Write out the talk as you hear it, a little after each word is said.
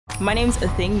My name's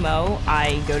Athing Mu.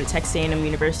 I go to Texas A&M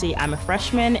University. I'm a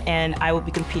freshman, and I will be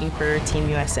competing for Team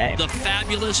USA. The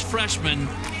fabulous freshman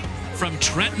from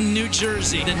Trenton, New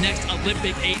Jersey, the next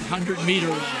Olympic 800-meter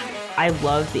run. I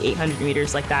love the 800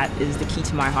 meters. Like, that is the key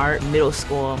to my heart. Middle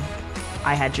school,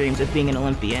 I had dreams of being an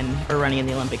Olympian or running in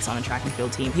the Olympics on a track and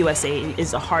field team. USA is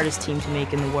the hardest team to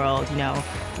make in the world. You know,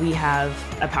 we have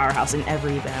a powerhouse in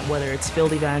every event, whether it's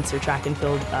field events or track and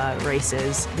field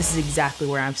races. This is exactly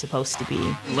where I'm supposed to be.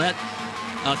 Let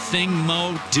Athing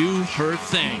Mu do her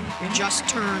thing. You just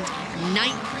turned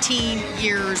 19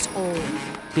 years old.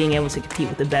 Being able to compete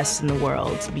with the best in the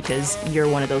world because you're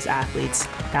one of those athletes,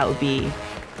 that would be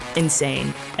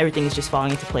insane. Everything is just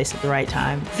falling into place at the right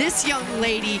time. This young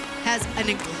lady has an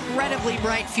incredibly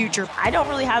bright future. I don't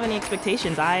really have any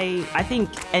expectations. I think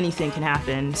anything can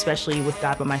happen, especially with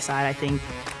God by my side. I think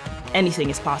anything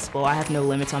is possible. I have no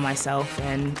limits on myself,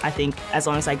 and I think as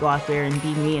long as I go out there and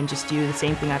be me and just do the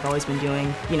same thing I've always been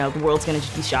doing, you know, the world's gonna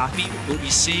just be shocked. We'll be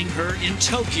seeing her in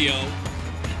Tokyo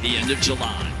at the end of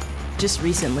July. Just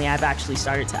recently, I've actually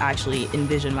started to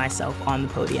envision myself on the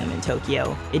podium in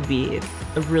Tokyo. It'd be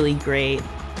a really great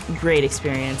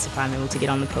experience if I'm able to get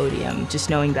on the podium. Just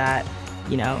knowing that,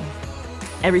 you know,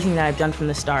 everything that I've done from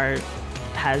the start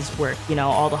has worked. You know,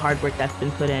 all the hard work that's been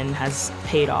put in has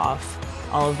paid off.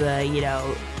 All of the, you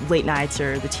know, late nights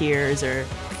or the tears or,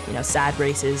 you know, sad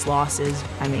races, losses.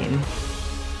 I mean,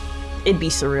 it'd be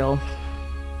surreal.